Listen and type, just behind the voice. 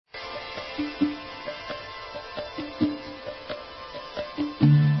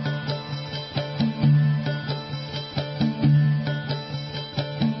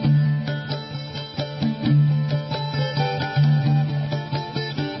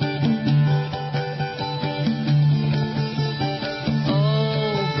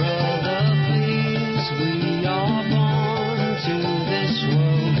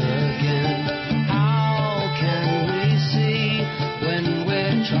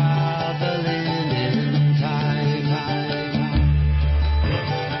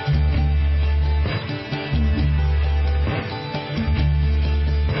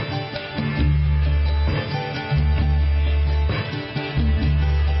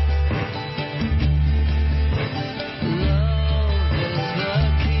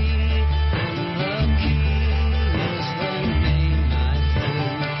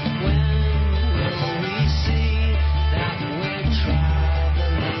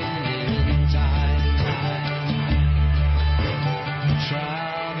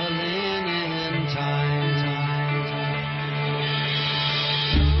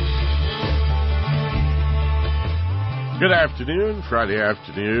Good afternoon, Friday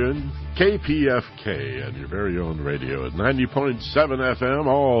afternoon, KPFK on your very own radio at 90.7 FM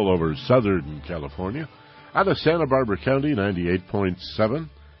all over Southern California. Out of Santa Barbara County, 98.7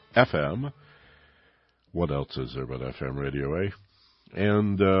 FM. What else is there but FM radio, eh?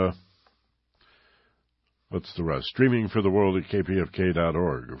 And what's the rest? Streaming for the world at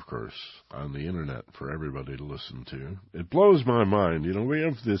kpfk.org, of course, on the internet for everybody to listen to. It blows my mind. You know, we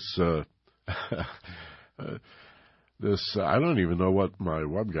have this... I don't even know what my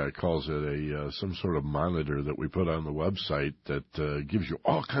web guy calls it, some sort of monitor that we put on the website that gives you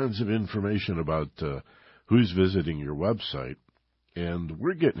all kinds of information about who's visiting your website. And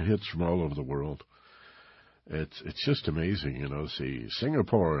we're getting hits from all over the world. It's just amazing, you know, see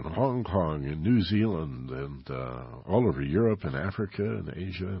Singapore and Hong Kong and New Zealand and all over Europe and Africa and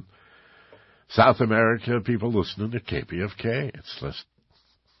Asia and South America, people listening to KPFK. It's just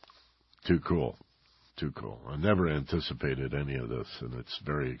too cool. Too cool. I never anticipated any of this, and it's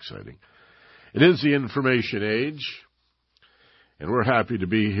very exciting. It is the information age, and we're happy to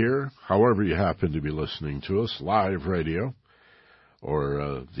be here, however you happen to be listening to us, live radio,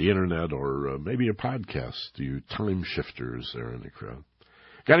 or the internet, or maybe a podcast, you time shifters there in the crowd.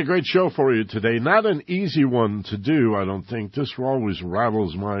 Got a great show for you today. Not an easy one to do, I don't think. This always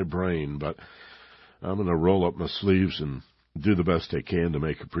rattles my brain, but I'm going to roll up my sleeves and do the best I can to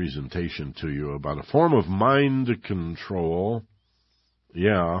make a presentation to you about a form of mind control.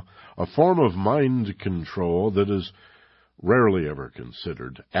 Yeah, a form of mind control that is rarely ever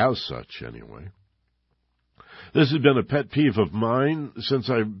considered as such, anyway. This has been a pet peeve of mine since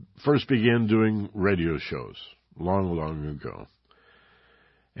I first began doing radio shows, long, long ago.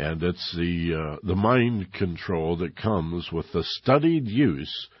 And it's the mind control that comes with the studied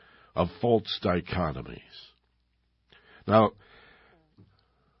use of false dichotomies. Now,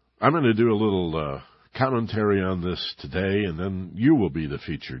 I'm going to do a little commentary on this today, and then you will be the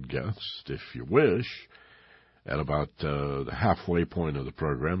featured guest, if you wish, at about the halfway point of the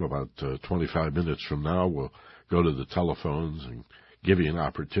program. About 25 minutes from now, we'll go to the telephones and give you an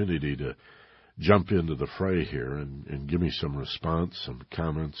opportunity to jump into the fray here and give me some response, some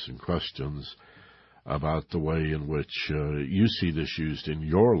comments and questions about the way in which you see this used in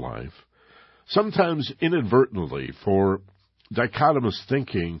your life. Sometimes inadvertently, for dichotomous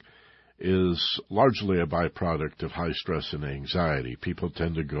thinking is largely a byproduct of high stress and anxiety. People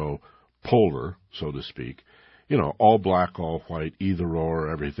tend to go polar, so to speak, you know, all black, all white, either or,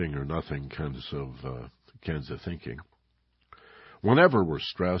 everything or nothing kinds of thinking. Whenever we're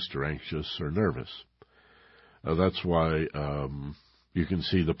stressed or anxious or nervous, that's why you can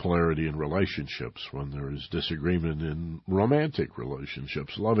see the polarity in relationships when there is disagreement in romantic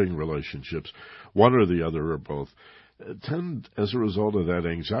relationships, loving relationships. One or the other or both tend, as a result of that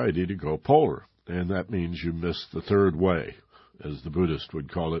anxiety, to go polar. And that means you miss the third way, as the Buddhist would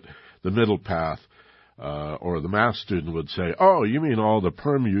call it, the middle path. Or the math student would say, oh, you mean all the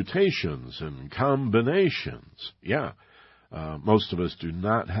permutations and combinations. Yeah, most of us do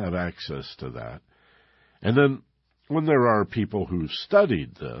not have access to that. And then when there are people who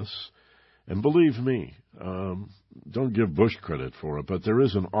studied this, and believe me, don't give Bush credit for it, but there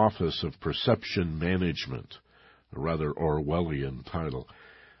is an Office of Perception Management, a rather Orwellian title,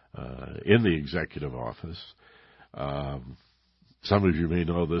 in the executive office. Some of you may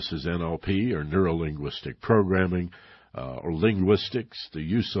know this as NLP, or Neuro-Linguistic Programming, or linguistics, the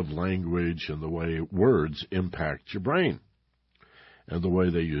use of language and the way words impact your brain, and the way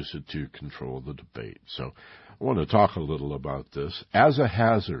they use it to control the debate. So I want to talk a little about this as a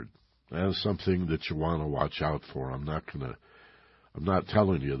hazard, as something that you want to watch out for. I'm not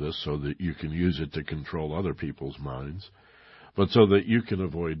telling you this so that you can use it to control other people's minds, but so that you can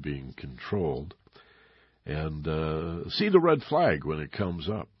avoid being controlled. And see the red flag when it comes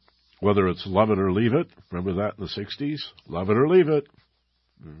up. Whether it's love it or leave it. Remember that in the 60s? Love it or leave it.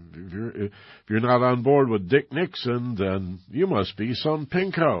 If you're not on board with Dick Nixon, then you must be some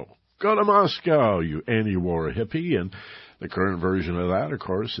pinko. Go to Moscow, you anti-war hippie. And the current version of that, of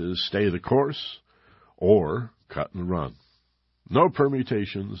course, is stay the course or cut and run. No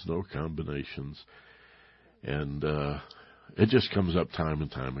permutations, no combinations. And it just comes up time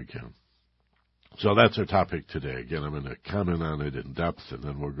and time again. So that's our topic today. Again, I'm going to comment on it in depth, and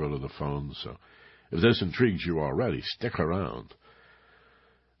then we'll go to the phone. So if this intrigues you already, stick around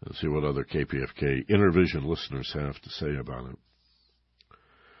and see what other KPFK Intervision listeners have to say about it.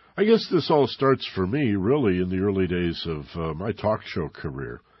 I guess this all starts for me really in the early days of my talk show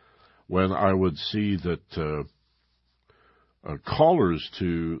career, when I would see that callers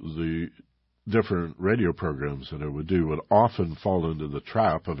to the different radio programs that I would do would often fall into the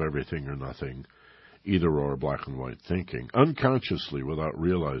trap of everything or nothing, either or black and white thinking, unconsciously without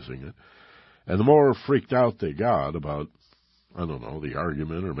realizing it. And the more freaked out they got about, I don't know, the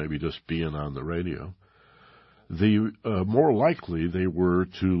argument or maybe just being on the radio, the more likely they were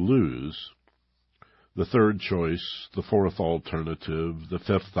to lose the third choice, the fourth alternative, the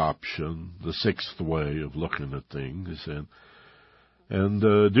fifth option, the sixth way of looking at things, and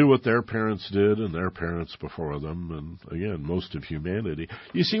do what their parents did and their parents before them, and again, most of humanity.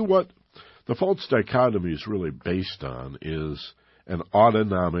 You see, what the false dichotomy is really based on is an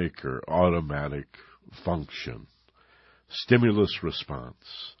autonomic or automatic function, stimulus response,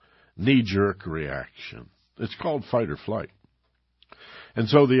 knee-jerk reaction. It's called fight or flight. And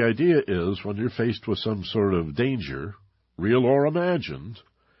so the idea is when you're faced with some sort of danger, real or imagined,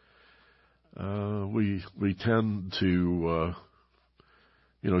 we tend to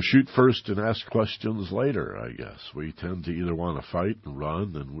shoot first and ask questions later, I guess. We tend to either want to fight and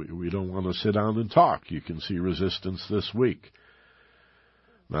run, and we don't want to sit down and talk. You can see resistance this week.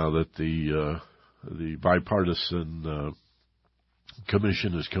 Now that the bipartisan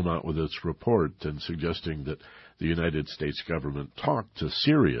commission has come out with its report and suggesting that the United States government talk to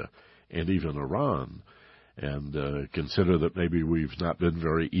Syria and even Iran, and consider that maybe we've not been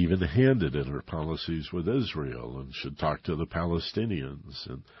very even-handed in our policies with Israel and should talk to the Palestinians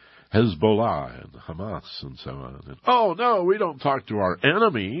and Hezbollah and Hamas and so on. And, oh, no, we don't talk to our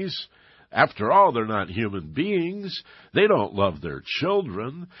enemies. After all, they're not human beings. They don't love their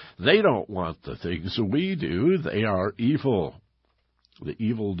children. They don't want the things we do. They are evil, the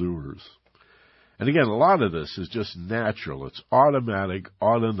evildoers. And again, a lot of this is just natural. It's automatic,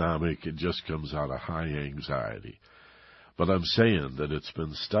 autonomic. It just comes out of high anxiety. But I'm saying that it's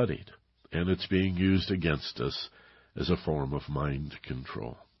been studied, and it's being used against us as a form of mind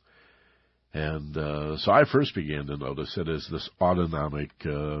control. And so I first began to notice it as this autonomic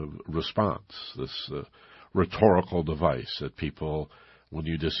response, this rhetorical device that people, when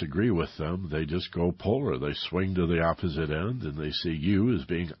you disagree with them, they just go polar. They swing to the opposite end, and they see you as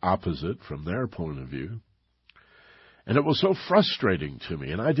being opposite from their point of view. And it was so frustrating to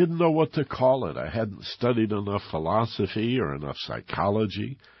me, and I didn't know what to call it. I hadn't studied enough philosophy or enough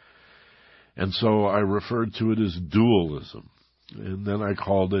psychology. And so I referred to it as dualism. And then I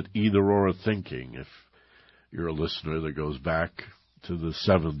called it either-or thinking. If you're a listener that goes back to the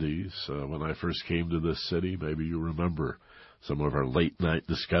 70s, when I first came to this city, maybe you remember some of our late-night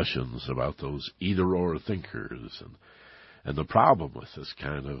discussions about those either-or thinkers. And the problem with this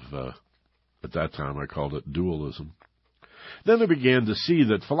kind of, at that time I called it dualism. Then I began to see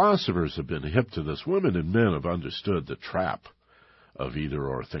that philosophers have been hip to this. Women and men have understood the trap of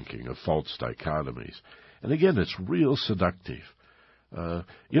either-or thinking, of false dichotomies. And again, it's real seductive.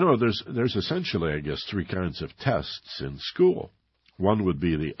 There's essentially, I guess, three kinds of tests in school. One would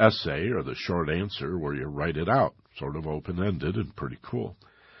be the essay or the short answer where you write it out, sort of open-ended and pretty cool.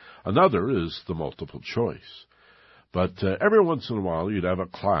 Another is the multiple choice. But every once in a while you'd have a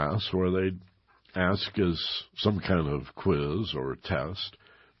class where they'd ask as some kind of quiz or test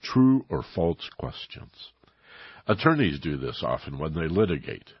true or false questions. Attorneys do this often when they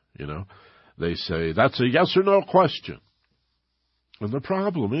litigate, They say, that's a yes or no question. And the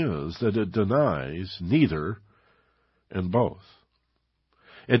problem is that it denies neither and both.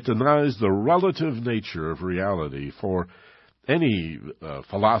 It denies the relative nature of reality. For any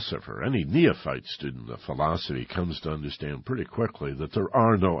philosopher, any neophyte student of philosophy comes to understand pretty quickly that there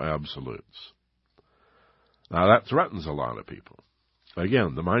are no absolutes. Now, that threatens a lot of people.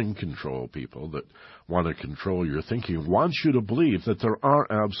 Again, the mind control people that want to control your thinking want you to believe that there are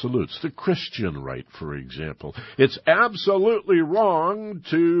absolutes. The Christian right, for example. It's absolutely wrong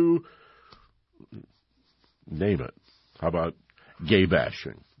to name it. How about gay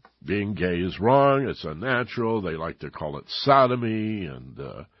bashing? Being gay is wrong. It's unnatural. They like to call it sodomy, and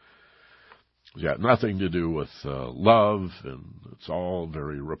it's got nothing to do with love, and it's all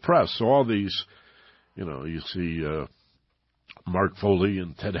very repressed. So all these, you see Mark Foley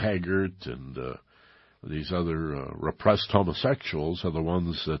and Ted Haggart and these other repressed homosexuals are the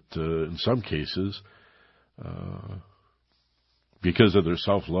ones that, in some cases, because of their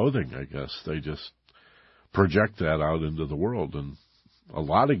self-loathing, I guess, they just project that out into the world. And a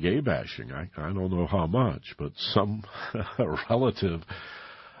lot of gay bashing, I don't know how much, but some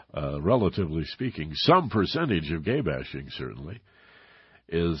relatively speaking, some percentage of gay bashing certainly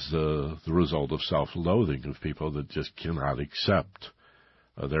is the result of self-loathing of people that just cannot accept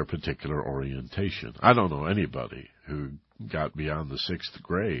their particular orientation. I don't know anybody who got beyond the 6th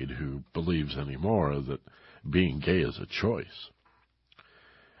grade who believes anymore that being gay is a choice.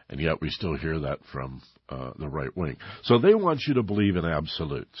 And yet we still hear that from the right wing. So they want you to believe in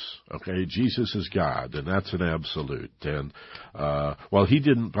absolutes. Okay, Jesus is God, and that's an absolute. And, he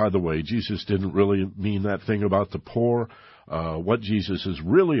didn't, by the way, Jesus didn't really mean that thing about the poor. What Jesus is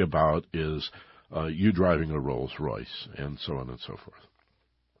really about is you driving a Rolls Royce, and so on and so forth.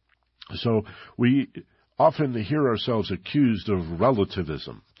 So we often hear ourselves accused of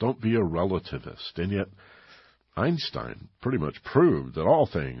relativism. Don't be a relativist. And yet Einstein pretty much proved that all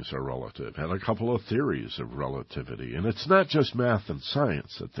things are relative, had a couple of theories of relativity. And it's not just math and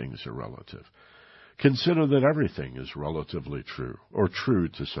science that things are relative. Consider that everything is relatively true, or true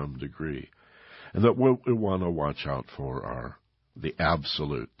to some degree. And that what we want to watch out for are the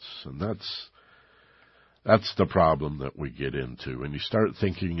absolutes. And that's the problem that we get into. When you start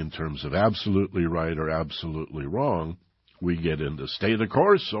thinking in terms of absolutely right or absolutely wrong, we get into stay the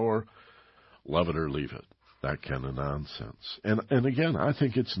course or love it or leave it. That kind of nonsense. And again, I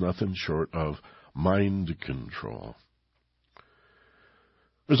think it's nothing short of mind control.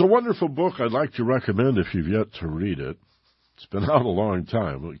 There's a wonderful book I'd like to recommend if you've yet to read it. It's been out a long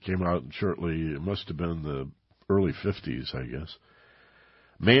time. It came out shortly, it must have been the early 50s, I guess.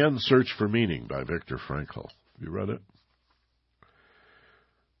 Man's Search for Meaning by Viktor Frankl. Have you read it?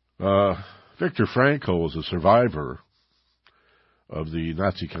 Viktor Frankl was a survivor of the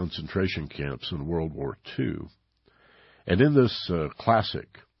Nazi concentration camps in World War II. And in this classic,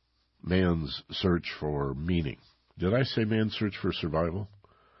 Man's Search for Meaning. Did I say Man's Search for Survival?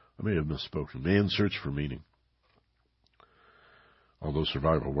 I may have misspoken. Man's Search for Meaning. Although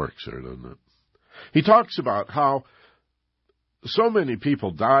survival works there, doesn't it? He talks about how so many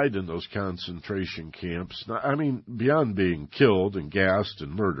people died in those concentration camps. I mean, beyond being killed and gassed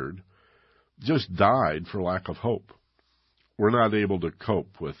and murdered, just died for lack of hope. We're not able to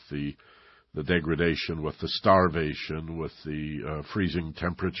cope with the degradation, with the starvation, with the freezing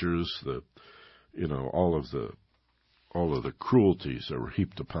temperatures, all of the cruelties that were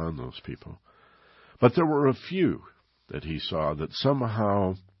heaped upon those people. But there were a few that he saw that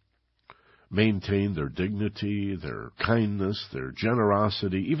somehow maintained their dignity, their kindness, their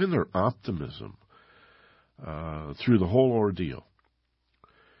generosity, even their optimism through the whole ordeal.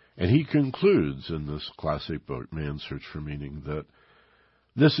 And he concludes in this classic book, Man's Search for Meaning, that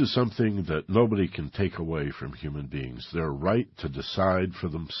this is something that nobody can take away from human beings, their right to decide for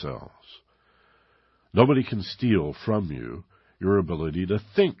themselves. Nobody can steal from you your ability to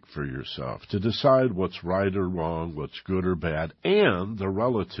think for yourself, to decide what's right or wrong, what's good or bad, and the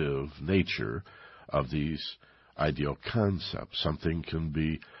relative nature of these ideal concepts. Something can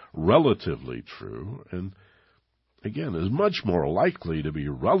be relatively true, and again, is much more likely to be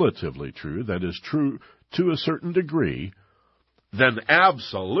relatively true, that is true to a certain degree, than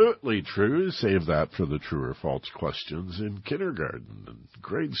absolutely true. Save that for the true or false questions in kindergarten and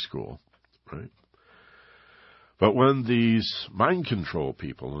grade school, right? But when these mind control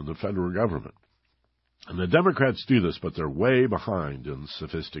people in the federal government, and the Democrats do this, but they're way behind in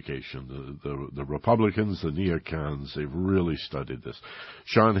sophistication. The Republicans, the neocons, they've really studied this.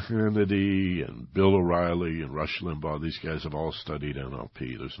 Sean Hannity and Bill O'Reilly and Rush Limbaugh, these guys have all studied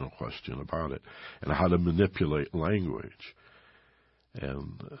NLP. There's no question about it. And how to manipulate language.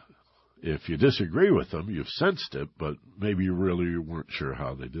 And if you disagree with them, you've sensed it, but maybe you really weren't sure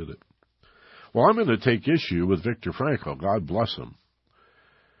how they did it. Well, I'm going to take issue with Viktor Frankl. God bless him.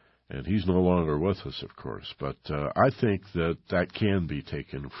 And he's no longer with us, of course. But I think that can be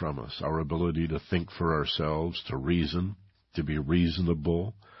taken from us, our ability to think for ourselves, to reason, to be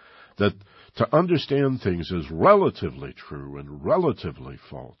reasonable, That to understand things as relatively true and relatively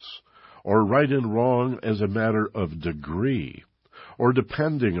false, or right and wrong as a matter of degree, or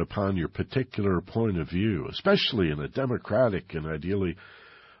depending upon your particular point of view, especially in a democratic and ideally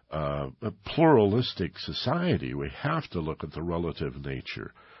a pluralistic society, we have to look at the relative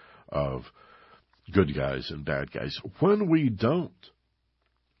nature of good guys and bad guys. When we don't,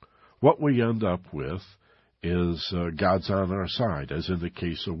 what we end up with is God's on our side, as in the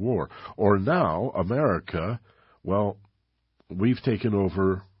case of war. Or now, America, well, we've taken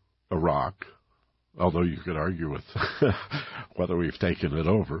over Iraq, although you could argue with whether we've taken it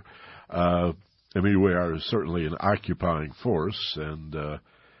over. We are certainly an occupying force, and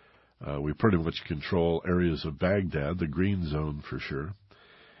we pretty much control areas of Baghdad, the green zone for sure.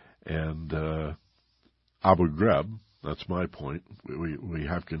 And Abu Ghraib, that's my point, we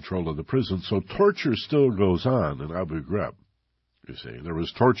have control of the prison. So torture still goes on in Abu Ghraib. You see, there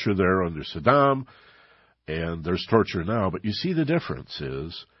was torture there under Saddam, and there's torture now. But you see, the difference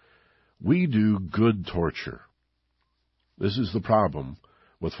is we do good torture. This is the problem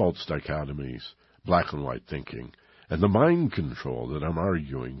with false dichotomies, black and white thinking. And the mind control that I'm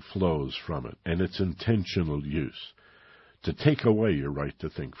arguing flows from it, and it's intentional use to take away your right to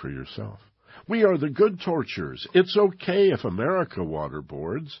think for yourself. We are the good torturers. It's okay if America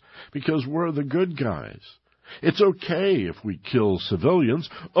waterboards, because we're the good guys. It's okay if we kill civilians.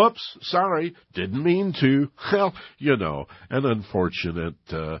 Oops, sorry, didn't mean to. Well, an unfortunate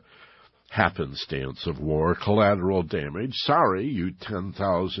happenstance of war, collateral damage. Sorry, you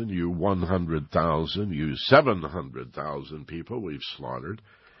 10,000, you 100,000, you 700,000 people we've slaughtered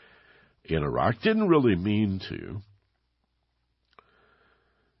in Iraq. Didn't really mean to.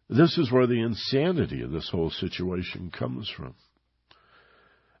 This is where the insanity of this whole situation comes from.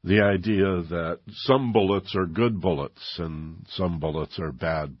 The idea that some bullets are good bullets and some bullets are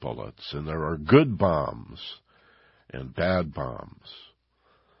bad bullets, and there are good bombs and bad bombs.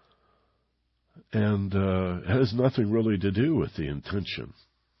 And it has nothing really to do with the intention.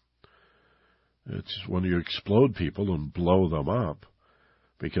 It's when you explode people and blow them up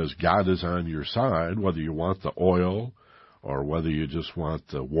because God is on your side, whether you want the oil or whether you just want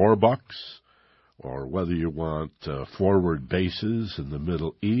the war bucks, or whether you want forward bases in the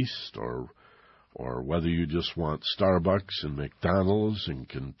Middle East, or whether you just want Starbucks and McDonald's and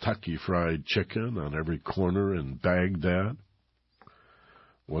Kentucky Fried Chicken on every corner in Baghdad.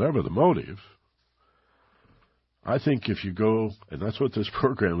 Whatever the motive, I think if you go, and that's what this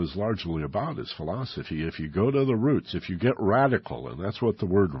program is largely about, is philosophy. If you go to the roots, if you get radical, and that's what the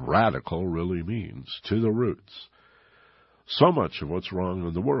word radical really means, to the roots, so much of what's wrong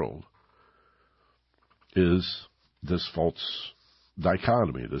in the world is this false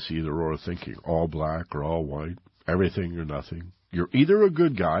dichotomy, this either-or thinking, all black or all white, everything or nothing. You're either a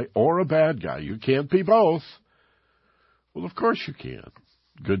good guy or a bad guy. You can't be both. Well, of course you can.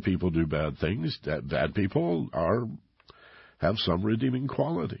 Good people do bad things. Bad people have some redeeming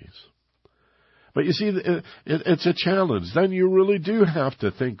qualities. But you see, it's a challenge. Then you really do have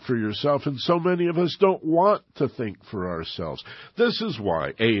to think for yourself, and so many of us don't want to think for ourselves. This is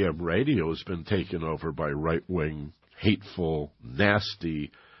why AM radio has been taken over by right-wing, hateful,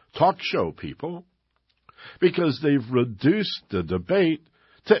 nasty talk show people, because they've reduced the debate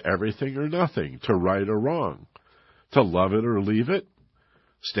to everything or nothing, to right or wrong, to love it or leave it,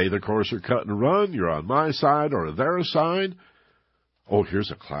 stay the course or cut and run, you're on my side or their side. Oh,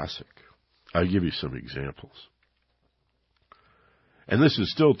 here's a classic. I'll give you some examples. And this is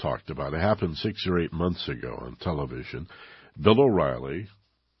still talked about. It happened 6 or 8 months ago on television. Bill O'Reilly,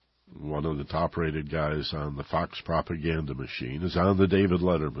 one of the top-rated guys on the Fox propaganda machine, is on the David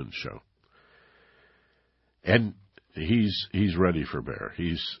Letterman show. And he's ready for bear.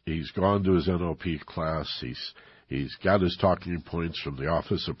 He's gone to his NLP class. He's got his talking points from the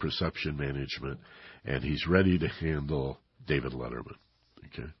Office of Perception Management, and he's ready to handle David Letterman.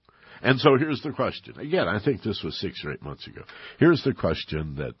 Okay. And so here's the question. Again, I think this was 6 or 8 months ago. Here's the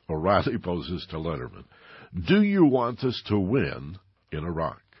question that O'Reilly poses to Letterman. Do you want us to win in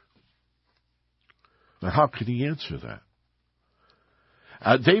Iraq? Now, how could he answer that?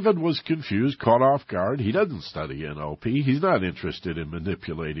 David was confused, caught off guard. He doesn't study NLP. He's not interested in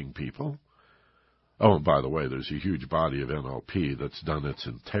manipulating people. Oh, and by the way, there's a huge body of NLP that's done its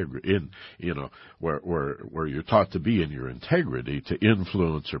integrity, where you're taught to be in your integrity, to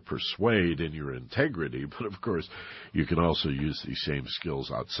influence or persuade in your integrity. But of course, you can also use these same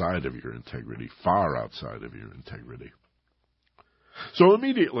skills outside of your integrity, far outside of your integrity. So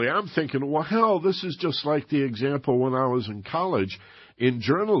immediately I'm thinking, well, hell, this is just like the example when I was in college in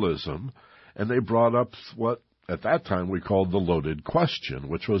journalism, and they brought up what at that time we called the loaded question,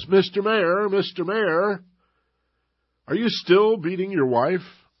 which was, Mr. Mayor, are you still beating your wife?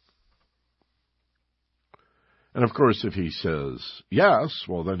 And of course, if he says yes,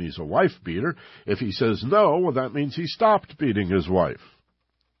 well, then he's a wife beater. If he says no, well, that means he stopped beating his wife.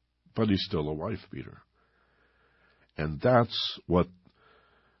 But he's still a wife beater. And that's what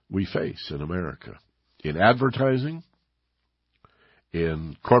we face in America. In advertising,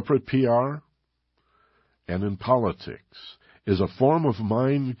 in corporate PR, and in politics, is a form of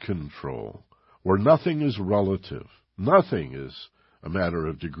mind control where nothing is relative. Nothing is a matter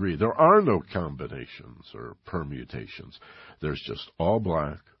of degree. There are no combinations or permutations. There's just all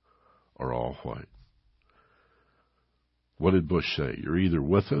black or all white. What did Bush say? You're either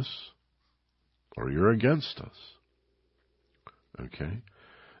with us or you're against us. Okay?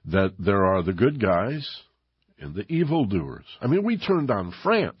 That there are the good guys and the evildoers. I mean, we turned on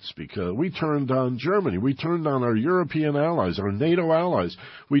France because we turned on Germany. We turned on our European allies, our NATO allies.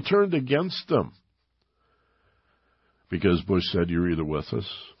 We turned against them because Bush said you're either with us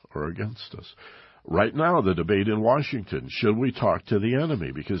or against us. Right now, the debate in Washington, should we talk to the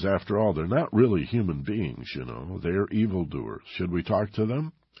enemy? Because after all, they're not really human beings, you know. They're evildoers. Should we talk to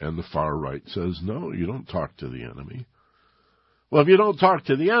them? And the far right says, no, you don't talk to the enemy. Well, if you don't talk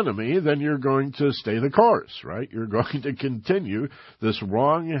to the enemy, then you're going to stay the course, right? You're going to continue this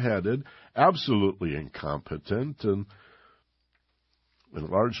wrong-headed, absolutely incompetent, and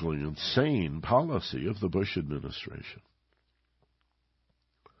largely insane policy of the Bush administration.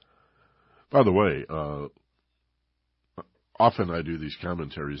 By the way, often I do these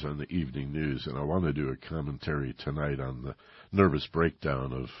commentaries on the evening news, and I want to do a commentary tonight on the nervous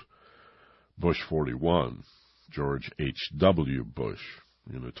breakdown of Bush 41. George H.W. Bush.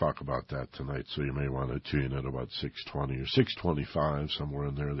 I'm going to talk about that tonight, so you may want to tune in about 6:20 or 6:25, somewhere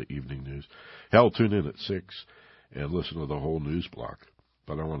in there, the evening news. Hell, tune in at 6 and listen to the whole news block.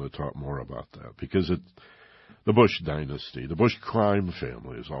 But I want to talk more about that, because the Bush dynasty, the Bush crime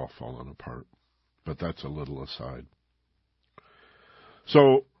family is all falling apart. But that's a little aside.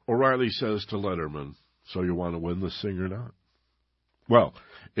 So O'Reilly says to Letterman, so you want to win this thing or not? Well,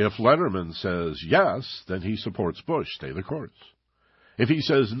 if Letterman says yes, then he supports Bush. Stay the course. If he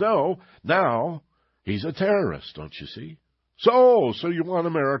says no, now he's a terrorist, don't you see? So you want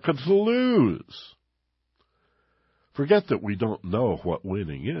America to lose. Forget that we don't know what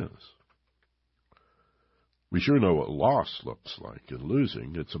winning is. We sure know what loss looks like in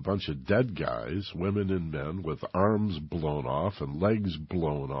losing. It's a bunch of dead guys, women and men, with arms blown off and legs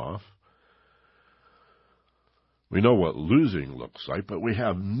blown off. We know what losing looks like, but we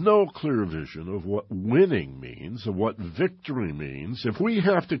have no clear vision of what winning means, of what victory means. If we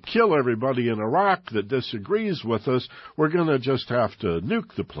have to kill everybody in Iraq that disagrees with us, we're going to just have to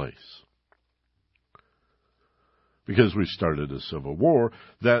nuke the place. Because we started a civil war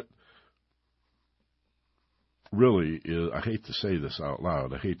that really is, I hate to say this out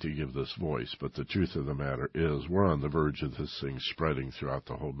loud, I hate to give this voice, but the truth of the matter is we're on the verge of this thing spreading throughout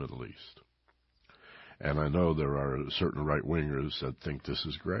the whole Middle East. And I know there are certain right-wingers that think this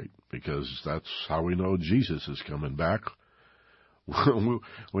is great, because that's how we know Jesus is coming back.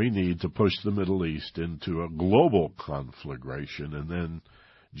 We need to push the Middle East into a global conflagration, and then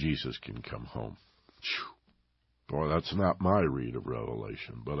Jesus can come home. Boy, that's not my read of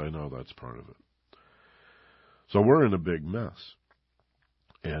Revelation, but I know that's part of it. So we're in a big mess.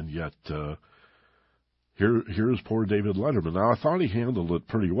 And yet, here's poor David Letterman. Now, I thought he handled it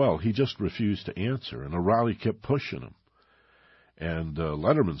pretty well. He just refused to answer, and O'Reilly kept pushing him. And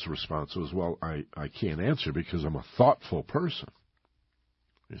Letterman's response was, well, I can't answer because I'm a thoughtful person.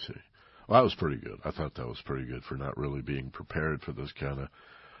 You see. Well, that was pretty good. I thought that was pretty good for not really being prepared for this kind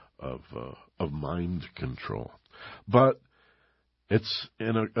of mind control. But it's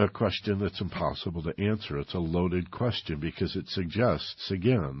in a question that's impossible to answer. It's a loaded question because it suggests,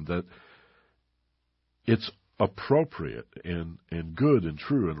 again, that it's appropriate and good and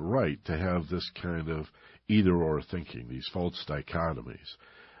true and right to have this kind of either-or thinking, these false dichotomies,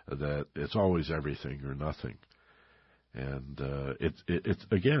 that it's always everything or nothing. And it's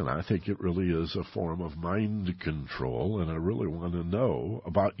again, I think it really is a form of mind control, and I really want to know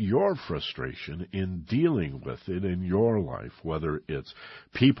about your frustration in dealing with it in your life, whether it's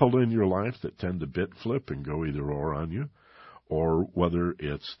people in your life that tend to bit flip and go either-or on you, or whether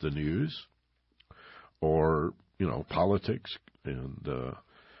it's the news, or, politics and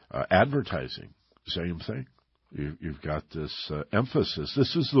advertising, same thing. You've got this emphasis.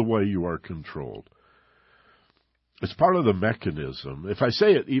 This is the way you are controlled. It's part of the mechanism. If I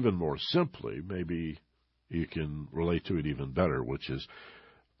say it even more simply, maybe you can relate to it even better, which is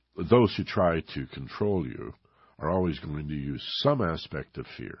those who try to control you are always going to use some aspect of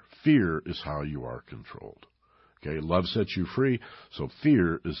fear. Fear is how you are controlled. Okay, love sets you free, so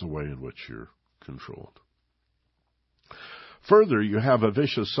fear is the way in which you're controlled. Further, you have a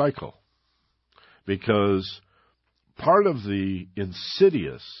vicious cycle, because part of the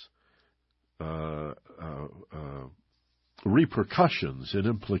insidious repercussions and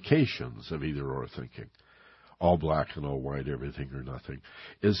implications of either-or thinking, all black and all white, everything or nothing,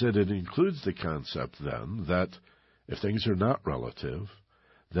 is that it includes the concept then that if things are not relative,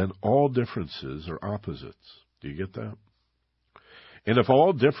 then all differences are opposites. Do you get that? And if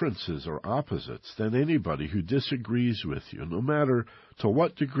all differences are opposites, then anybody who disagrees with you, no matter to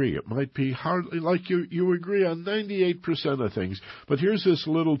what degree, it might be hardly like you agree on 98% of things, but here's this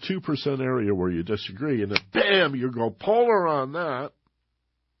little 2% area where you disagree, and then bam, you go polar on that.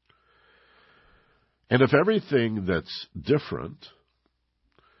 And if everything that's different,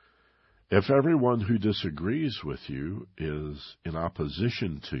 if everyone who disagrees with you is in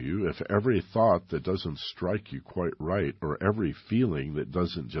opposition to you, if every thought that doesn't strike you quite right, or every feeling that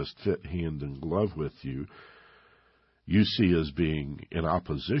doesn't just fit hand in glove with you, you see as being in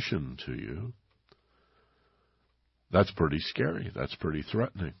opposition to you, that's pretty scary. That's pretty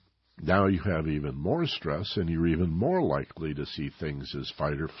threatening. Now you have even more stress, and you're even more likely to see things as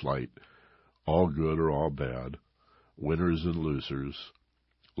fight or flight, all good or all bad, winners and losers,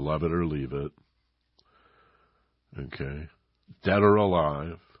 love it or leave it, okay, dead or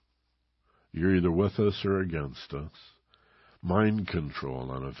alive. You're either with us or against us. Mind control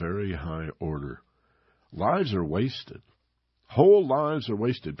on a very high order. Lives are wasted. Whole lives are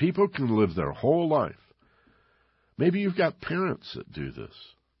wasted. People can live their whole life. Maybe you've got parents that do this.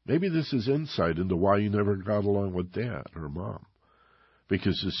 Maybe this is insight into why you never got along with dad or mom.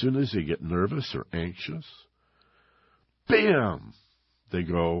 Because as soon as they get nervous or anxious, bam, they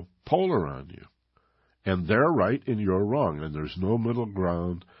go polar on you. And they're right and you're wrong. And there's no middle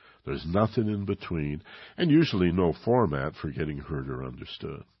ground. There's nothing in between. And usually no format for getting heard or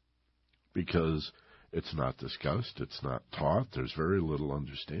understood. Because it's not discussed. It's not taught. There's very little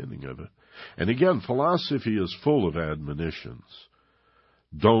understanding of it. And again, philosophy is full of admonitions.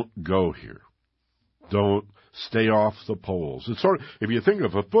 Don't go here. Don't stay off the poles. It's sort of, if you think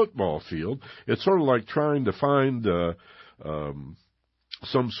of a football field, it's sort of like trying to find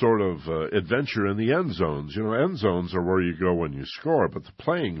some sort of adventure in the end zones. You know, end zones are where you go when you score, but the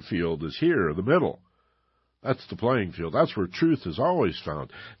playing field is here, the middle. That's the playing field. That's where truth is always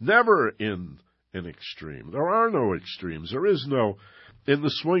found. Never in an extreme. There are no extremes. There is no, in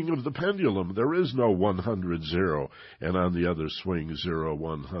the swing of the pendulum, there is no 100-0, and on the other swing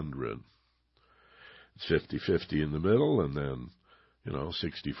 0-100. It's 50-50 in the middle, and then,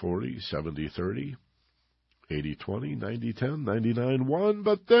 60-40, 70-30, 80-20, 90-10, 99-1,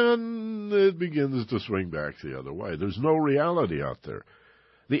 but then it begins to swing back the other way. There's no reality out there.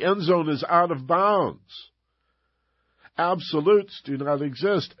 The end zone is out of bounds. Absolutes do not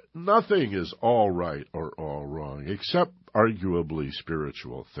exist. Nothing is all right or all wrong, except arguably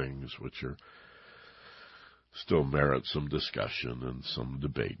spiritual things, which are still merit some discussion and some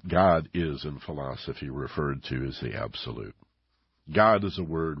debate. God is, in philosophy, referred to as the absolute. God is a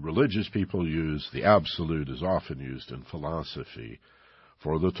word religious people use. The absolute is often used in philosophy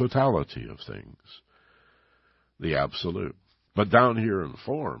for the totality of things. The absolute. But down here in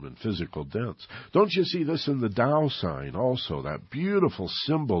form, in physical dense. Don't you see this in the Tao sign also, that beautiful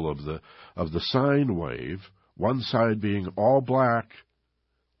symbol of the sine wave, one side being all black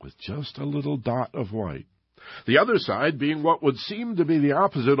with just a little dot of white. The other side being what would seem to be the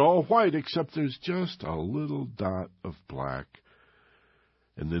opposite, all white, except there's just a little dot of black.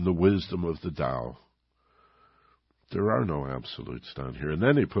 And in the wisdom of the Tao, there are no absolutes down here. And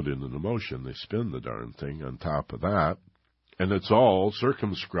then they put in an emotion. They spin the darn thing on top of that. And it's all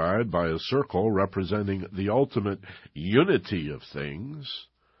circumscribed by a circle representing the ultimate unity of things.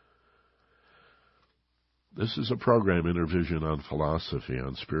 This is a program, Intervision, on philosophy,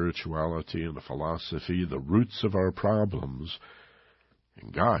 on spirituality and philosophy, the roots of our problems.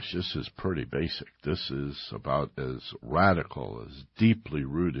 And gosh, this is pretty basic. This is about as radical, as deeply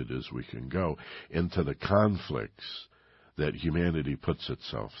rooted as we can go into the conflicts that humanity puts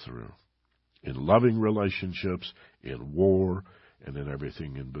itself through. In loving relationships, in war, and in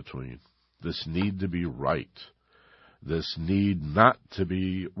everything in between. This need to be right. This need not to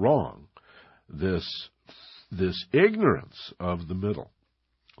be wrong. This ignorance of the middle.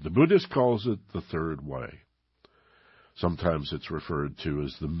 The Buddhist calls it the third way. Sometimes it's referred to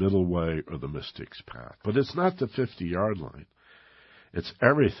as the middle way or the mystic's path. But it's not the 50-yard line. It's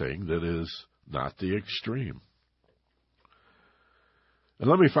everything that is not the extreme. And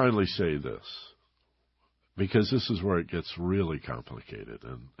let me finally say this. because this is where it gets really complicated.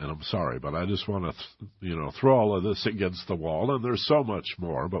 And I'm sorry, but I just want to, throw all of this against the wall. And there's so much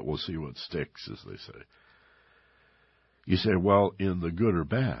more, but we'll see what sticks, as they say. You say, well, in the good or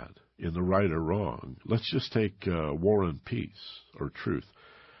bad, in the right or wrong, let's just take war and peace or truth.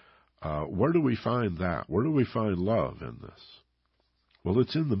 Where do we find that? Where do we find love in this? Well,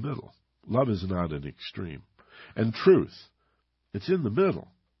 it's in the middle. Love is not an extreme. And truth, it's in the middle.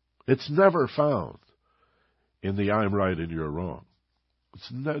 It's never found in the I'm right and you're wrong.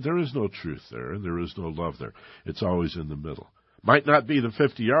 There is no truth there, and there is no love there. It's always in the middle. Might not be the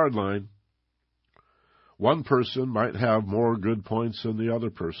 50-yard line. One person might have more good points than the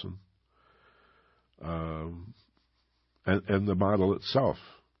other person. And the model itself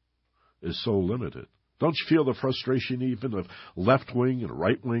is so limited. Don't you feel the frustration even of left-wing and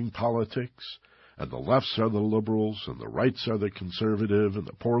right-wing politics? And the lefts are the liberals, and the rights are the conservative, and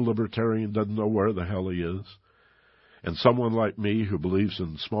the poor libertarian doesn't know where the hell he is. And someone like me who believes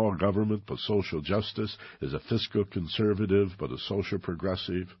in small government but social justice is a fiscal conservative but a social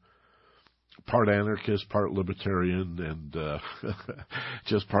progressive, part anarchist, part libertarian, and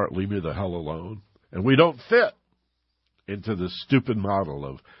just part leave me the hell alone. And we don't fit into this stupid model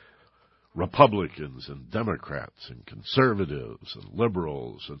of Republicans and Democrats and conservatives and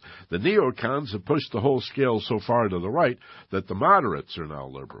liberals. And the neocons have pushed the whole scale so far to the right that the moderates are now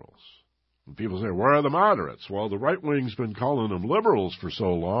liberals. And people say, where are the moderates? Well, the right wing's been calling them liberals for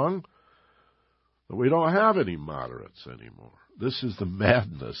so long that we don't have any moderates anymore. This is the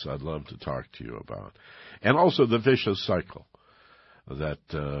madness I'd love to talk to you about. And also the vicious cycle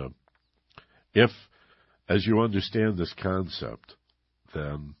that if, as you understand this concept,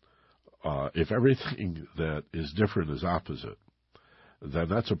 then if everything that is different is opposite, then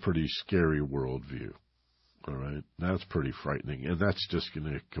that's a pretty scary worldview. All right? That's pretty frightening, and that's just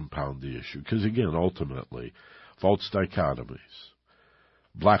going to compound the issue. Because, again, ultimately, false dichotomies,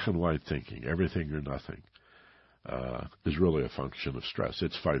 black and white thinking, everything or nothing, is really a function of stress.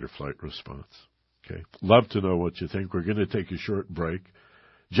 It's fight or flight response. Okay? Love to know what you think. We're going to take a short break.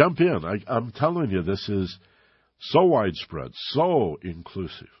 Jump in. I'm telling you, this is so widespread, so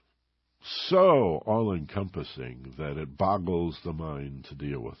inclusive, so all-encompassing that it boggles the mind to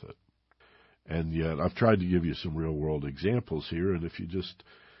deal with it. And yet I've tried to give you some real-world examples here, and if you just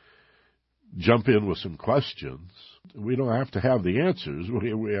jump in with some questions, we don't have to have the answers.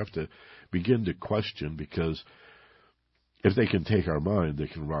 We have to begin to question, because if they can take our mind, they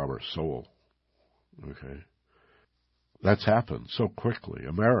can rob our soul. Okay? That's happened so quickly.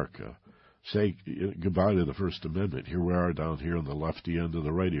 America, say goodbye to the First Amendment. Here we are down here on the lefty end of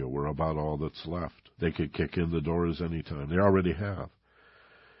the radio. We're about all that's left. They could kick in the doors anytime. They already have.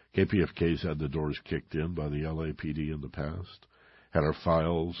 KPFK's had the doors kicked in by the LAPD in the past. Had our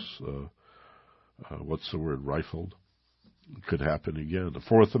files, rifled. It could happen again. The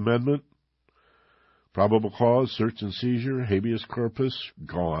Fourth Amendment, probable cause, search and seizure, habeas corpus,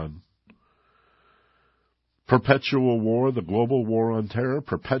 gone. Perpetual war, the global war on terror.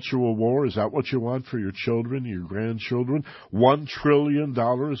 Perpetual war, is that what you want for your children, your grandchildren? $1 trillion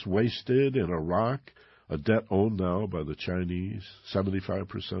wasted in Iraq, a debt owned now by the Chinese,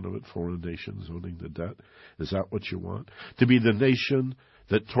 75% of it, foreign nations owning the debt. Is that what you want? To be the nation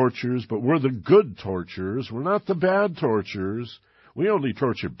that tortures, but we're the good torturers. We're not the bad torturers. We only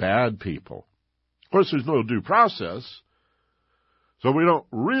torture bad people. Of course, there's no due process, so we don't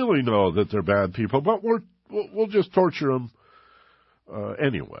really know that they're bad people, but we'll just torture them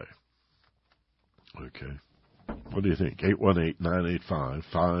anyway. Okay. What do you think?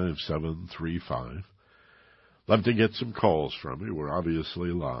 818-985-5735. Love to get some calls from you. We're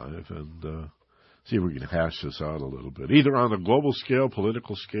obviously live, and see if we can hash this out a little bit, either on a global scale,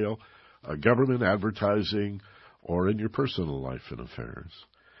 political scale, government, advertising, or in your personal life and affairs.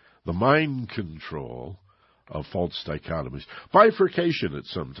 The mind control of false dichotomies. Bifurcation,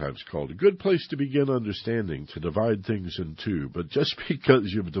 it's sometimes called. A good place to begin understanding, to divide things in two. But just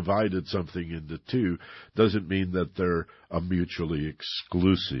because you've divided something into two doesn't mean that they're a mutually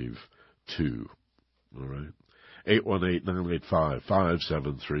exclusive two. All right?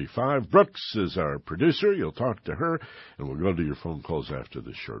 818-985-5735. Brooks is our producer. You'll talk to her, and we'll go to your phone calls after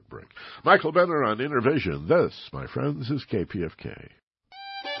this short break. Michael Benner on Intervision. This, my friends, is KPFK.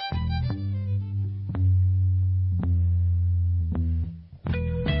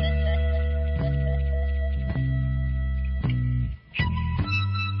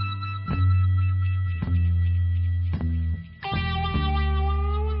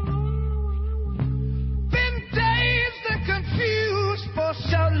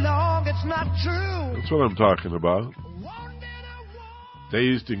 So long, it's not true. That's what I'm talking about.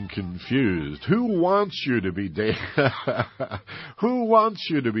 Dazed and confused. Who wants you to be Who wants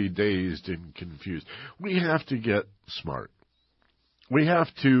you to be dazed and confused? We have to get smart. We have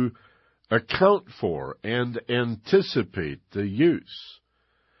to account for and anticipate the use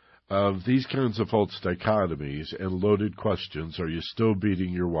of these kinds of false dichotomies and loaded questions. Are you still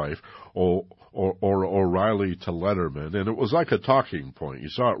beating your wife? Or O'Reilly to Letterman. And it was like a talking point. You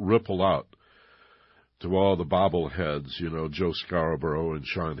saw it ripple out to all the bobbleheads, Joe Scarborough and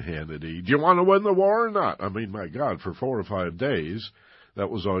Sean Hannity. Do you want to win the war or not? I mean, my God, for 4 or 5 days,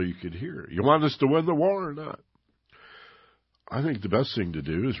 that was all you could hear. You want us to win the war or not? I think the best thing to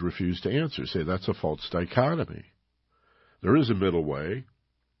do is refuse to answer. Say that's a false dichotomy. There is a middle way.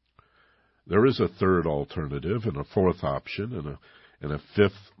 There is a third alternative and a fourth option and a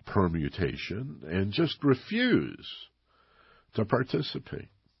fifth permutation, and just refuse to participate.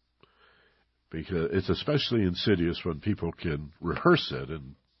 Because it's especially insidious when people can rehearse it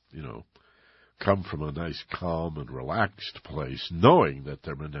and, come from a nice, calm, and relaxed place, knowing that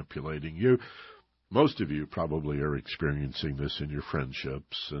they're manipulating you. Most of you probably are experiencing this in your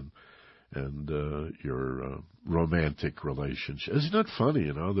friendships and your romantic relationships. Isn't it funny,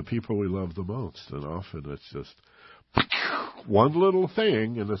 the people we love the most, and often it's just one little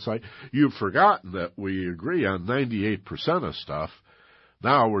thing, and it's like, you've forgotten that we agree on 98% of stuff.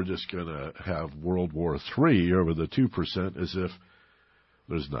 Now we're just going to have World War III over the 2% as if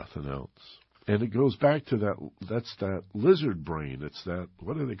there's nothing else. And it goes back to that's that lizard brain. It's that,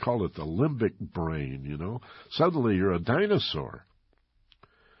 what do they call it, the limbic brain, Suddenly you're a dinosaur.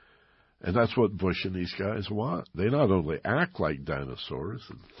 And that's what Bush and these guys want. They not only act like dinosaurs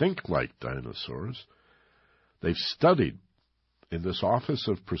and think like dinosaurs, they've studied in this Office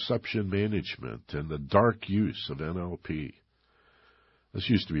of Perception Management and the dark use of NLP. This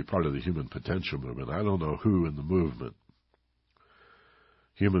used to be part of the human potential movement. I don't know who in the movement,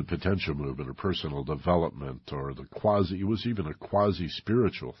 human potential movement or personal development or it was even a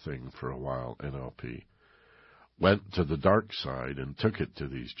quasi-spiritual thing for a while, NLP, went to the dark side and took it to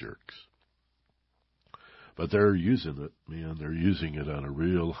these jerks. But they're using it, man. They're using it on a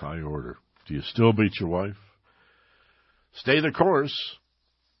real high order. Do you still beat your wife? Stay the course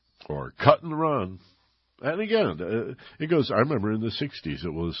or cut and run. And again, it goes, I remember in the 60s,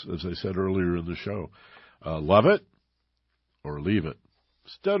 it was, as I said earlier in the show, love it or leave it.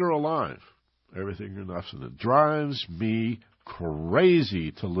 It's dead or alive. Everything or nothing. It drives me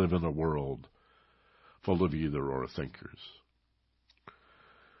crazy to live in a world full of either or thinkers.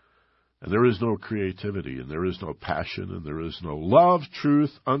 And there is no creativity, and there is no passion, and there is no love,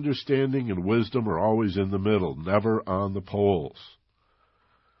 truth, understanding, and wisdom are always in the middle, never on the poles.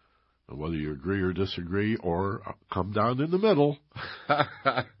 And whether you agree or disagree or come down in the middle,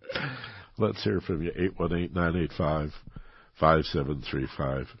 let's hear from you,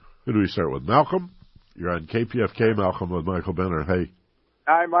 818-985-5735. Who do we start with? Malcolm? You're on KPFK, Malcolm, with Michael Benner. Hey.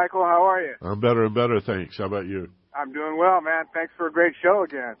 Hi, Michael. How are you? I'm better and better, thanks. How about you? I'm doing well, man. Thanks for a great show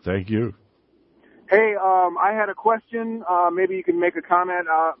again. Thank you. Hey, I had a question. Maybe you can make a comment.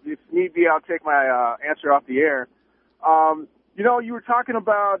 If need be, I'll take my answer off the air. You were talking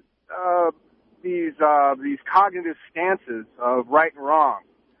about these cognitive stances of right and wrong,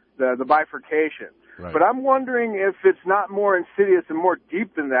 the bifurcation. Right. But I'm wondering if it's not more insidious and more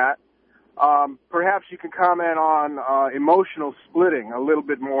deep than that. Perhaps you can comment on emotional splitting a little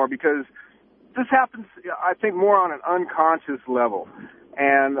bit more, because this happens, I think, more on an unconscious level.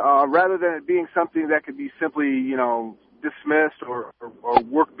 And rather than it being something that could be simply, dismissed or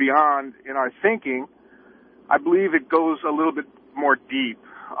worked beyond in our thinking, I believe it goes a little bit more deep.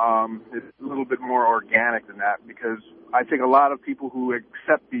 It's a little bit more organic than that, because I think a lot of people who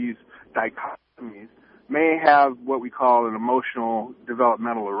accept these dichotomies may have what we call an emotional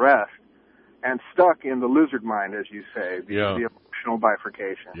developmental arrest and stuck in the lizard mind, as you say, the emotional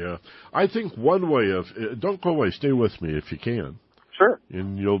bifurcation. Yeah. I think one way of, don't go away, stay with me if you can. Sure.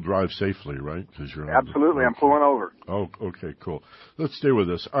 And you'll drive safely, right? Because you're absolutely. I'm pulling over. Oh, okay, cool. Let's stay with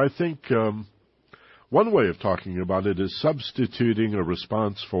this. I think one way of talking about it is substituting a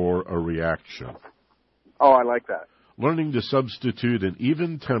response for a reaction. Oh, I like that. Learning to substitute an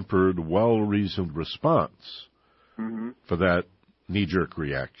even-tempered, well-reasoned response for that knee-jerk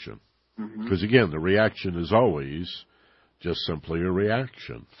reaction. Because, again, the reaction is always just simply a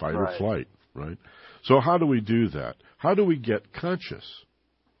reaction, fight or flight, right? So how do we do that? How do we get conscious?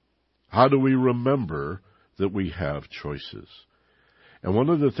 How do we remember that we have choices? And one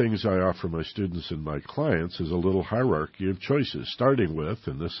of the things I offer my students and my clients is a little hierarchy of choices, starting with,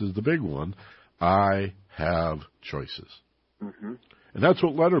 and this is the big one, I have choices. And that's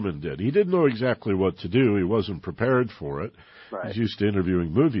what Letterman did. He didn't know exactly what to do. He wasn't prepared for it. Right. He's used to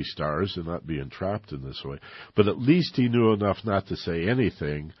interviewing movie stars and not being trapped in this way. But at least he knew enough not to say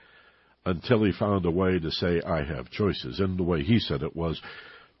anything until he found a way to say, I have choices. And the way he said it was,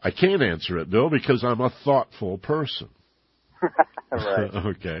 I can't answer it, Bill, because I'm a thoughtful person. Right.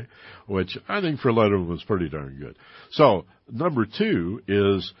 Okay. Which I think for Letterman was pretty darn good. So, number 2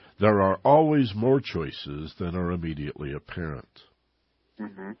 is there are always more choices than are immediately apparent.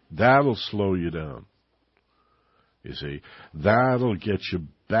 Mm-hmm. That'll slow you down. You see, that'll get you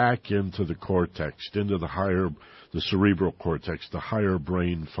back into the cortex, into the cerebral cortex, the higher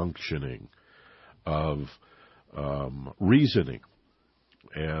brain functioning of reasoning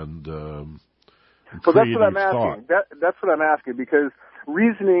and well, that's what I'm thought. asking. That's what I'm asking, because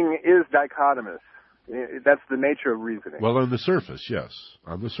reasoning is dichotomous. That's the nature of reasoning. Well, on the surface, yes.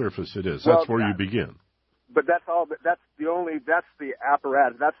 On the surface it is. Well, that's where you begin. But that's the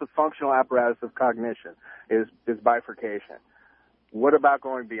apparatus, that's the functional apparatus of cognition, is bifurcation. What about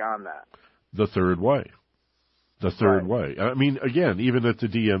going beyond that? The third way. The third way. I mean, again, even at the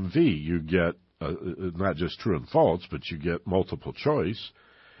DMV, you get not just true and false, but you get multiple choice.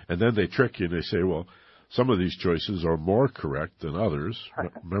 And then they trick you and they say, well, some of these choices are more correct than others.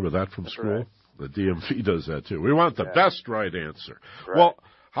 Remember that from school? Right. The DMV does that too. We want the best right answer. Right. Well,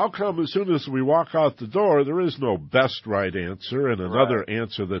 how come as soon as we walk out the door, there is no best right answer and another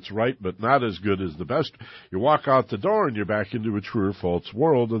answer that's right but not as good as the best? You walk out the door and you're back into a true or false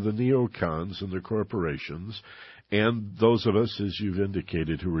world of the neocons and the corporations and those of us, as you've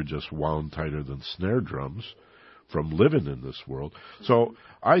indicated, who are just wound tighter than snare drums from living in this world. So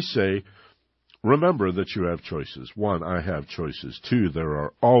I say, remember that you have choices. 1, I have choices. 2, there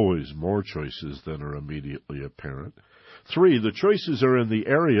are always more choices than are immediately apparent. 3, the choices are in the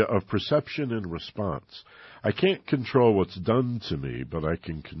area of perception and response. I can't control what's done to me, but I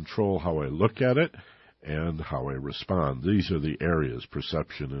can control how I look at it and how I respond. These are the areas,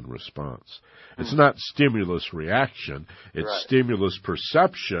 perception and response. It's not stimulus reaction. It's stimulus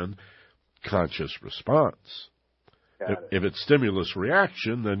perception, conscious response. If it's stimulus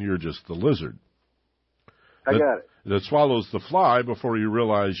reaction, then you're just the lizard. I got it. That swallows the fly before you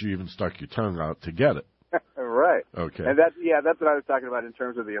realize you even stuck your tongue out to get it. Right. Okay. And that's what I was talking about in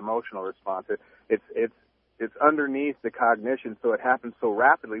terms of the emotional response. It's underneath the cognition, so it happens so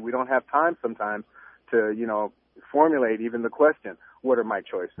rapidly. We don't have time sometimes to, formulate even the question, what are my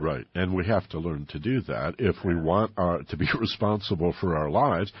choices? Right. And we have to learn to do that if we want to be responsible for our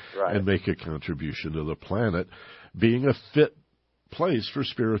lives and make a contribution to the planet, being a fit place for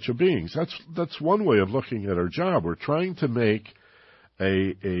spiritual beings. That's one way of looking at our job. We're trying to make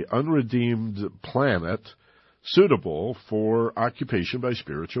a unredeemed planet suitable for occupation by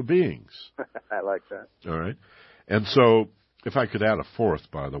spiritual beings. I like that. All right. And so if I could add a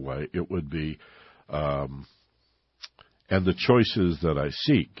fourth, by the way, it would be, and the choices that I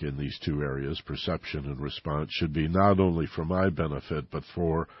seek in these 2 areas, perception and response, should be not only for my benefit, but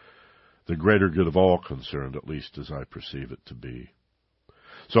for the greater good of all concerned, at least as I perceive it to be.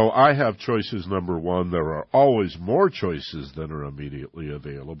 So I have choices. Number 1, there are always more choices than are immediately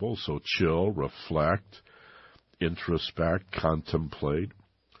available. So chill, reflect, introspect, contemplate.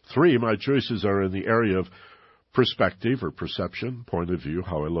 3, my choices are in the area of perspective or perception, point of view,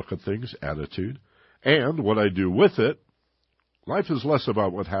 how I look at things, attitude, and what I do with it. Life is less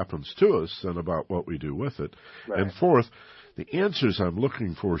about what happens to us than about what we do with it. Right. And 4th, the answers I'm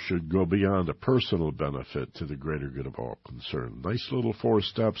looking for should go beyond a personal benefit to the greater good of all concerned. Nice little 4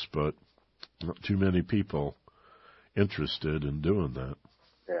 steps, but not too many people interested in doing that.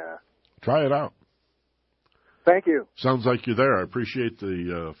 Yeah. Try it out. Thank you. Sounds like you're there. I appreciate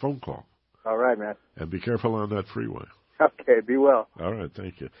the phone call. All right, man. And be careful on that freeway. Okay, be well. All right,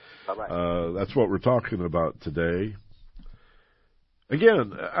 thank you. Bye-bye. That's what we're talking about today.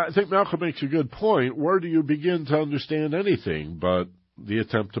 Again, I think Malcolm makes a good point. Where do you begin to understand anything but the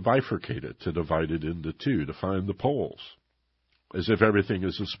attempt to bifurcate it, to divide it into 2, to find the poles, as if everything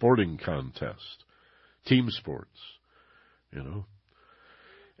is a sporting contest, team sports,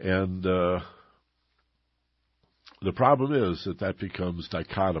 And the problem is that becomes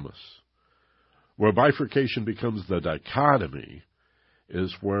dichotomous. Where bifurcation becomes the dichotomy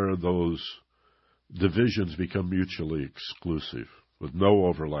is where those divisions become mutually exclusive, with no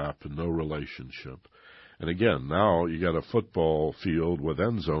overlap and no relationship. And again, now you got a football field with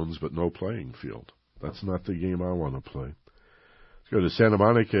end zones but no playing field. That's not the game I want to play. Let's go to Santa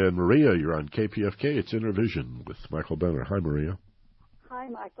Monica and Maria. You're on KPFK. It's Inner Vision with Michael Benner. Hi, Maria. Hi,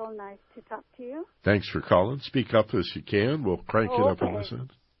 Michael. Nice to talk to you. Thanks for calling. Speak up as you can. We'll crank it up on this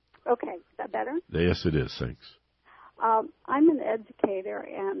end. Okay. Is that better? Yes, it is. Thanks. I'm an educator,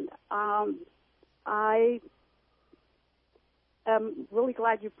 and I am really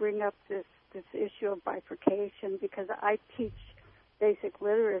glad you bring up this issue of bifurcation, because I teach basic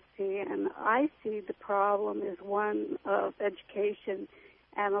literacy, and I see the problem as one of education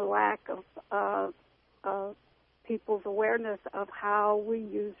and a lack of people's awareness of how we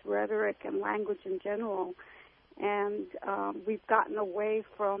use rhetoric and language in general. And we've gotten away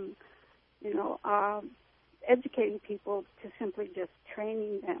from, educating people to simply just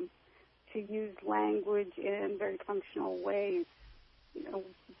training them to use language in very functional ways.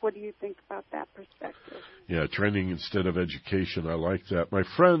 What do you think about that perspective? Yeah, training instead of education. I like that. My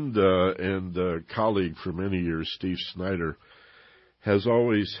friend and colleague for many years, Steve Snyder, has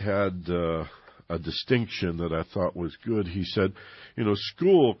always had a distinction that I thought was good. He said,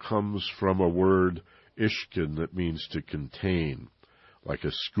 school comes from a word, ishkin, that means to contain, like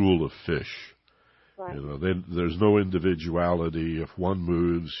a school of fish. Right. There's no individuality. If one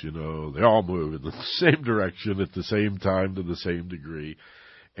moves, they all move in the same direction at the same time to the same degree.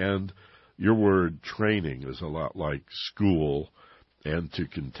 And your word training is a lot like school and to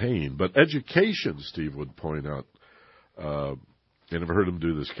contain. But education, Steve would point out, and I've heard him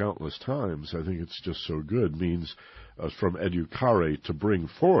do this countless times, I think it's just so good, means from educare, to bring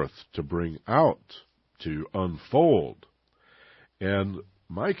forth, to bring out, to unfold. And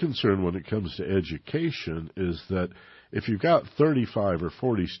my concern when it comes to education is that if you've got 35 or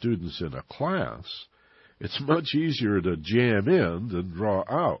 40 students in a class, it's much easier to jam in than draw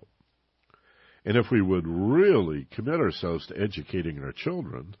out. And if we would really commit ourselves to educating our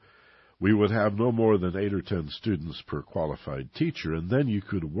children, we would have no more than 8 or 10 students per qualified teacher, and then you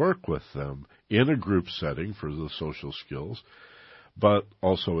could work with them in a group setting for the social skills, but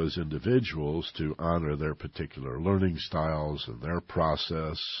also as individuals to honor their particular learning styles and their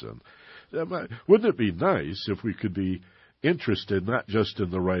process. And wouldn't it be nice if we could be interested not just in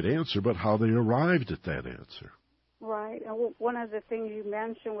the right answer, but how they arrived at that answer? Right. And one of the things you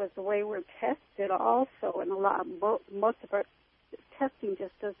mentioned was the way we're tested also, and most of our testing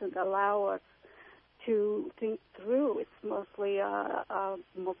just doesn't allow us to think through. It's mostly a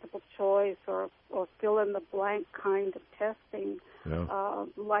multiple choice or fill in the blank kind of testing. Yeah.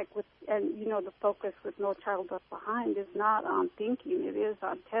 The focus with No Child Left Behind is not on thinking; it is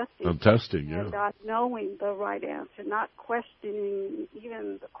on testing. On testing, yeah. And on knowing the right answer, not questioning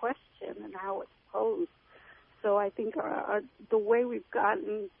even the question and how it's posed. So I think the way we've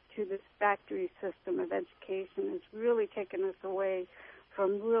gotten to this factory system of education has really taken us away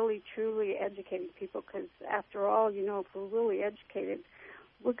from really, truly educating people, because after all, if we're really educated,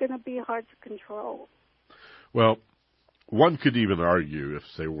 we're going to be hard to control. Well, one could even argue, if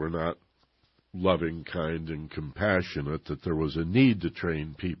they were not loving, kind, and compassionate, that there was a need to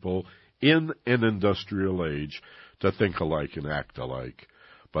train people in an industrial age to think alike and act alike.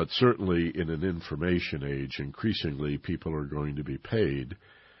 But certainly in an information age, increasingly people are going to be paid.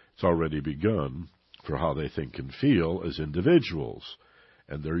 It's already begun for how they think and feel as individuals.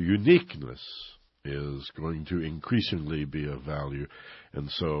 And their uniqueness is going to increasingly be of value. And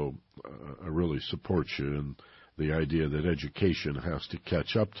so I really support you in the idea that education has to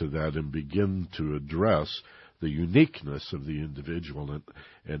catch up to that and begin to address the uniqueness of the individual.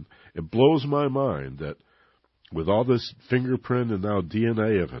 And it blows my mind that with all this fingerprint and now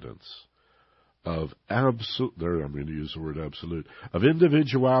DNA evidence of I'm going to use the word absolute, of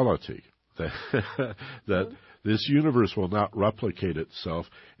individuality, that this universe will not replicate itself,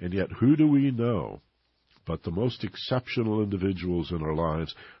 and yet who do we know but the most exceptional individuals in our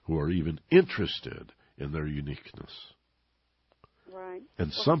lives who are even interested in their uniqueness? Right.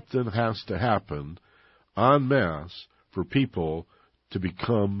 And something has to happen en masse for people to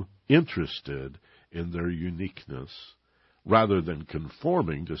become interested in their uniqueness rather than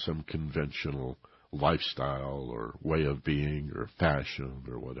conforming to some conventional lifestyle or way of being or fashion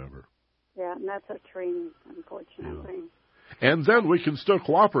or whatever. Yeah, and that's a training, unfortunately. Yeah. And then we can still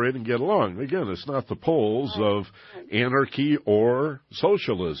cooperate and get along. Again, it's not the poles of anarchy or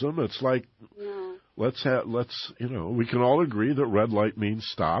socialism. It's like, we can all agree that red light means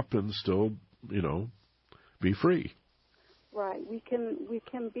stop and still, be free. Right. We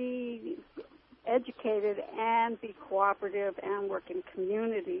can be educated and be cooperative and work in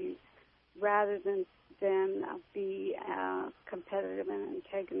communities rather than be competitive and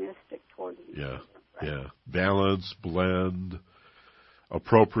antagonistic towards each other. Right? Yeah. Balance, blend,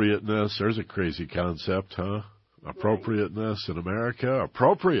 appropriateness. There's a crazy concept, huh? Appropriateness in America.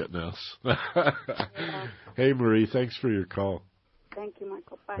 Appropriateness. Yeah. Hey, Marie, thanks for your call. Thank you,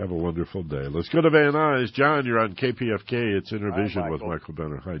 Michael. Bye. Have a wonderful day. Let's go to Van Nuys. John, you're on KPFK. It's Intervision with Michael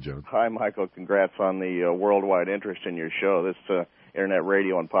Benner. Hi, John. Hi, Michael. Congrats on the worldwide interest in your show. This Internet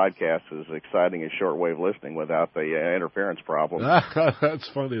radio and podcast is exciting as shortwave listening without the interference problem. That's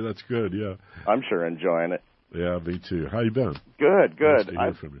funny. That's good, yeah. I'm sure enjoying it. Yeah, me too. How you been? Good. Nice to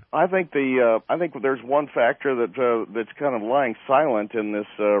hear from you. I think there's one factor that's kind of lying silent in this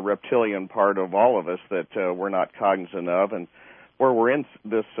reptilian part of all of us that we're not cognizant of, and where we're in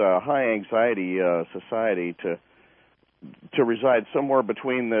this high anxiety society to reside somewhere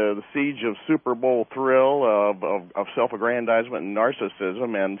between the siege of Super Bowl thrill of self-aggrandizement and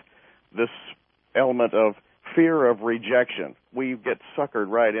narcissism and this element of fear of rejection. We get suckered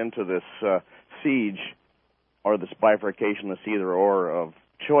right into this siege or this bifurcation, this either-or of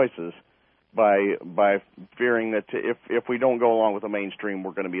choices by fearing that if we don't go along with the mainstream,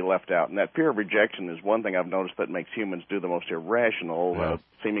 we're going to be left out. And that fear of rejection is one thing I've noticed that makes humans do the most irrational,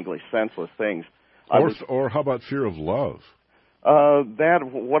 seemingly senseless things. Or how about fear of love?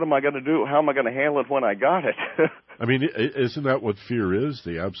 What am I going to do? How am I going to handle it when I got it? I mean, isn't that what fear is?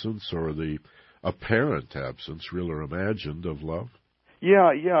 The absence or the apparent absence, real or imagined, of love?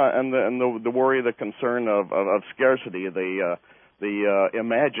 Yeah, and the worry, the concern of scarcity, the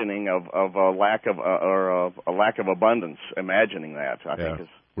imagining of a lack of abundance, imagining that, I think is.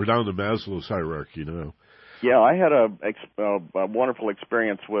 We're down to Maslow's hierarchy now. Yeah, I had a wonderful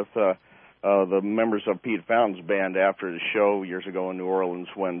experience with the members of Pete Fountain's band after the show years ago in New Orleans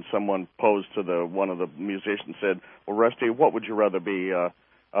when someone posed to one of the musicians, said, "Well, Rusty, what would you rather be,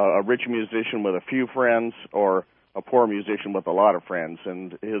 a rich musician with a few friends or a poor musician with a lot of friends?"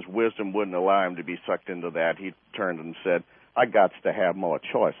 And his wisdom wouldn't allow him to be sucked into that. He turned and said, "I got to have more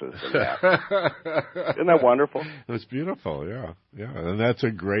choices than that." Isn't that wonderful? That's beautiful, yeah. And that's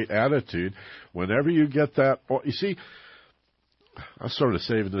a great attitude. Whenever you get that, you see, I'm sort of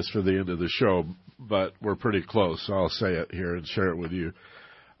saving this for the end of the show, but we're pretty close, so I'll say it here and share it with you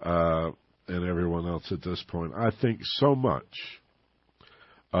and everyone else at this point. I think so much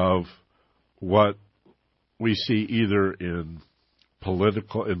of what we see either in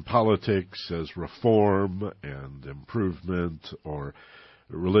politics as reform and improvement, or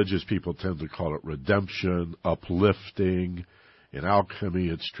religious people tend to call it redemption, uplifting. In alchemy,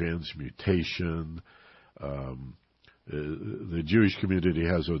 it's transmutation. The Jewish community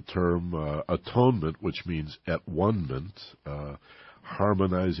has a term, atonement, which means at one-ment,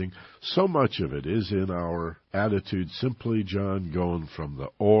 harmonizing. So much of it is in our attitude, simply, John, going from the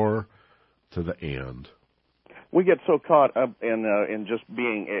or to the and. We get so caught up in just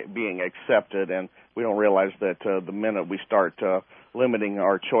being accepted, and we don't realize that the minute we start limiting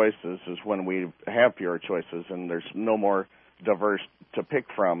our choices is when we have fewer choices, and there's no more diverse to pick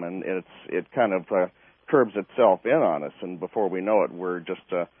from, and it kind of curbs itself in on us, and before we know it, we're just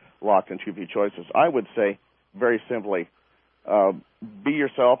locked in too few choices. I would say, very simply, be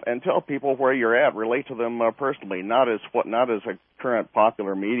yourself and tell people where you're at. Relate to them personally, not as a current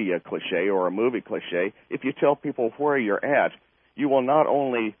popular media cliche or a movie cliche. If you tell people where you're at, you will not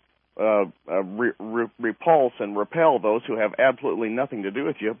only repulse and repel those who have absolutely nothing to do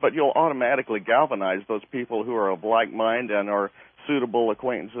with you, but you'll automatically galvanize those people who are of like mind and are suitable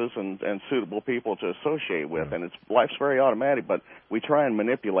acquaintances and suitable people to associate with. And life's very automatic, but we try and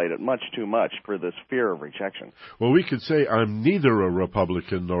manipulate it much too much for this fear of rejection. Well, we could say I'm neither a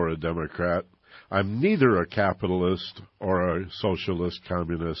Republican nor a Democrat. I'm neither a capitalist or a socialist,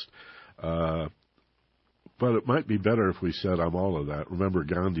 communist. But it might be better if we said I'm all of that. Remember,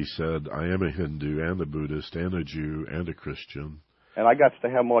 Gandhi said, I am a Hindu and a Buddhist and a Jew and a Christian. And I got to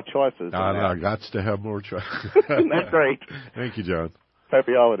have more choices. I got to have more choices. That's great. Thank you, John.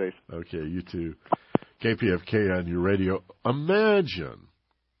 Happy holidays. Okay, you too. KPFK on your radio. Imagine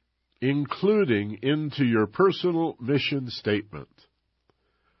including into your personal mission statement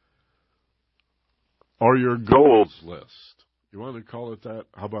or your goals list. You want to call it that?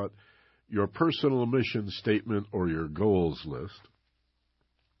 How about your personal mission statement or your goals list?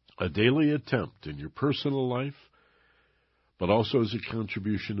 A daily attempt in your personal life, but also as a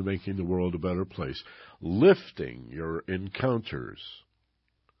contribution to making the world a better place. Lifting your encounters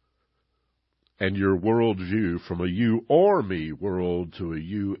and your worldview from a you or me world to a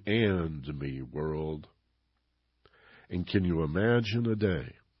you and me world. And can you imagine a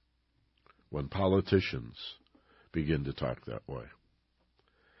day when politicians begin to talk that way?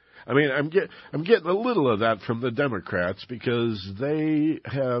 I mean, I'm getting a little of that from the Democrats because they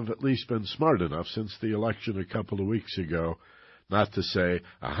have at least been smart enough since the election a couple of weeks ago not to say,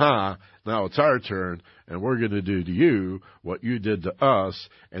 aha, now it's our turn, and we're going to do to you what you did to us.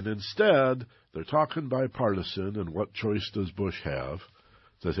 And instead, they're talking bipartisan, and what choice does Bush have?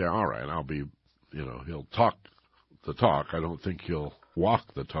 To say, all right, I'll be, he'll talk the talk. I don't think he'll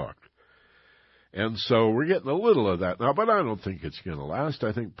walk the talk. And so we're getting a little of that now, but I don't think it's going to last.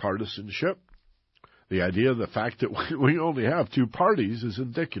 I think partisanship, the idea, the fact that we only have two parties is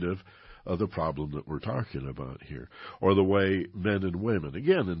indicative of the problem that we're talking about here, or the way men and women,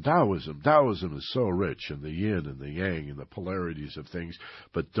 again, in Taoism is so rich in the yin and the yang and the polarities of things,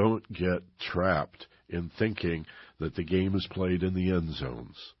 but don't get trapped in thinking that the game is played in the end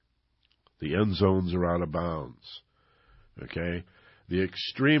zones. The end zones are out of bounds, okay? The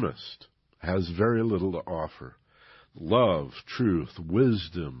extremist has very little to offer. Love, truth,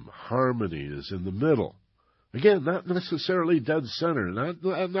 wisdom, harmony is in the middle. Again, not necessarily dead center, not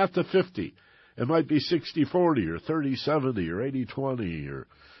the 50. It might be 60-40 or 30-70 or 80-20 or,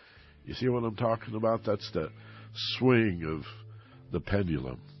 you see what I'm talking about? That's the swing of the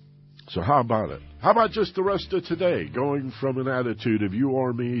pendulum. So how about it? How about just the rest of today, going from an attitude of you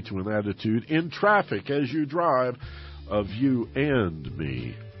or me to an attitude in traffic as you drive of you and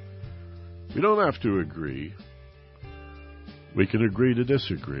me? We don't have to agree. We can agree to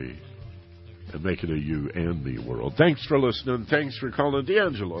disagree and make it a you and me world. Thanks for listening. Thanks for calling.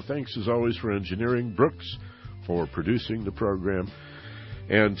 D'Angelo, thanks as always for engineering. Brooks for producing the program.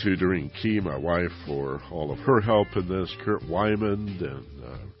 And to Doreen Key, my wife, for all of her help in this. Kurt Wyman and,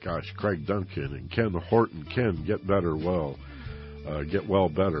 Craig Duncan and Ken Horton. Ken, get better well. Get well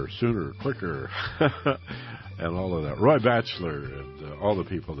better, sooner, quicker. And all of that. Roy Batchelor and all the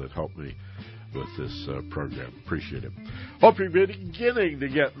people that helped me with this program. Appreciate it. Hope you're beginning to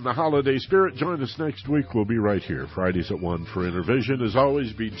get in the holiday spirit. Join us next week. We'll be right here, Fridays at 1 for Intervision. As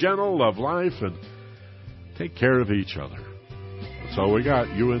always, be gentle, love life, and take care of each other. That's all we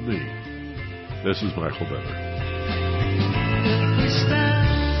got, you and me. This is Michael Benner.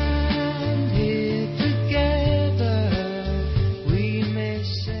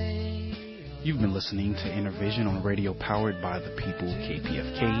 You've been listening to Intervision on radio powered by the people,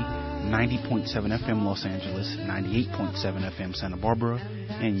 KPFK, 90.7 FM Los Angeles, 98.7 FM Santa Barbara,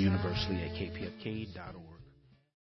 and universally at kpfk.org.